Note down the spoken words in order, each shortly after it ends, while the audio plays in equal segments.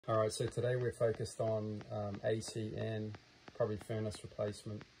Alright, so today we're focused on AC and probably furnace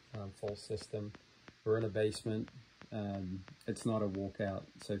replacement, full system. We're in a basement. It's not a walkout,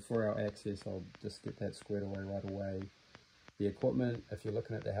 so for our access I'll just get that squared away right away. The equipment, if you're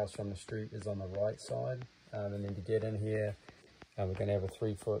looking at the house from the street, is on the right side, and then to get in here we're going to have a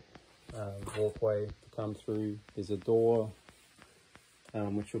 3-foot walkway to come through. There's a door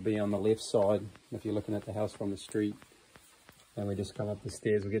which will be on the left side if you're looking at the house from the street. And we just come up the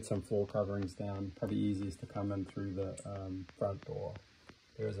stairs, we'll get some floor coverings down. Probably easiest to come in through the front door.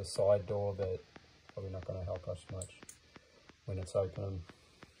 There is a side door, but probably not going to help us much when it's open.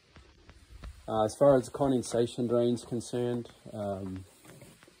 As far as condensation drain's concerned,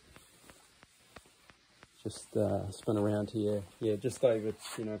 just spin around here. Yeah, just over,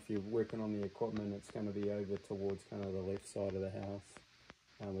 if you're working on the equipment, it's going to be over towards kind of the left side of the house.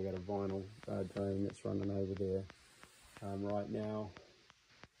 We've got a vinyl drain that's running over there. Right now,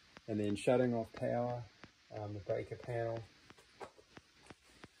 and then shutting off power, the breaker panel.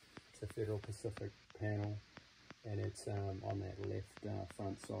 It's a Federal Pacific panel, and it's on that left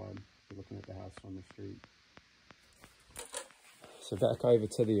front side. You're looking at the house from the street. So back over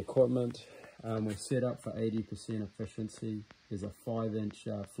to the equipment. We're set up for 80% efficiency. There's a 5-inch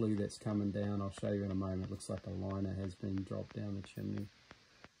flue that's coming down. I'll show you in a moment. It looks like a liner has been dropped down the chimney.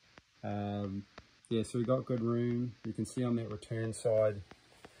 Yeah, so we've got good room. You can see on that return side,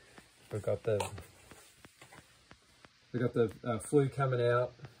 we've got the flue coming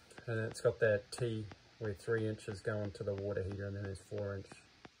out, and it's got that T where 3 inches going to the water heater, and then there's 4-inch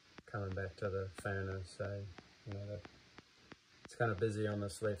coming back to the furnace. So, it's kind of busy on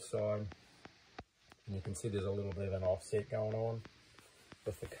this left side, and you can see there's a little bit of an offset going on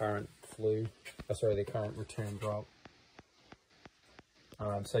with the current flue. The current return drop.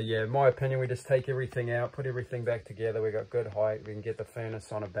 So yeah, in my opinion, we just take everything out, put everything back together. We got good height. We can get the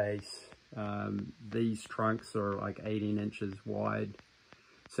furnace on a base. These trunks are like 18 inches wide.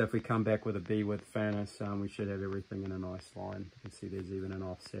 So if we come back with a B-width furnace, we should have everything in a nice line. You can see there's even an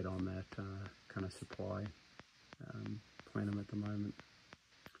offset on that kind of supply plenum at the moment.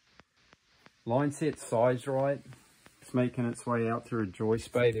 Line set sized right. It's making its way out through a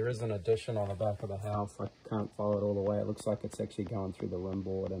joist bay. There is an addition on the back of the house. I can't follow it all the way. It looks like it's actually going through the rim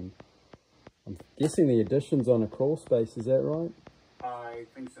board, and I'm guessing the addition's on a crawl space. Is that right? I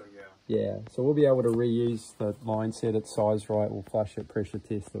think so, yeah. Yeah, so we'll be able to reuse the line set at size right. We'll flush it, pressure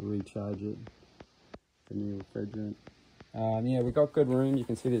test it, recharge it. The new refrigerant. Yeah, we've got good room. You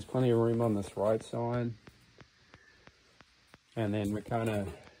can see there's plenty of room on this right side. And then we're kind of,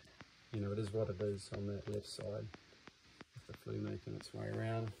 it is what it is on that left side. The flue making its way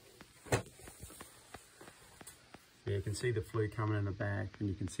around. Yeah, you can see the flue coming in the back, and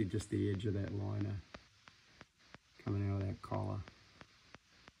you can see just the edge of that liner coming out of that collar.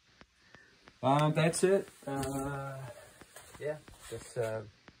 That's it. Yeah, just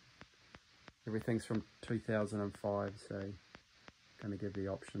everything's from 2005, so going to give the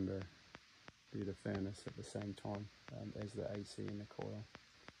option to do the furnace at the same time as the AC and the coil.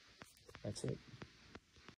 That's it.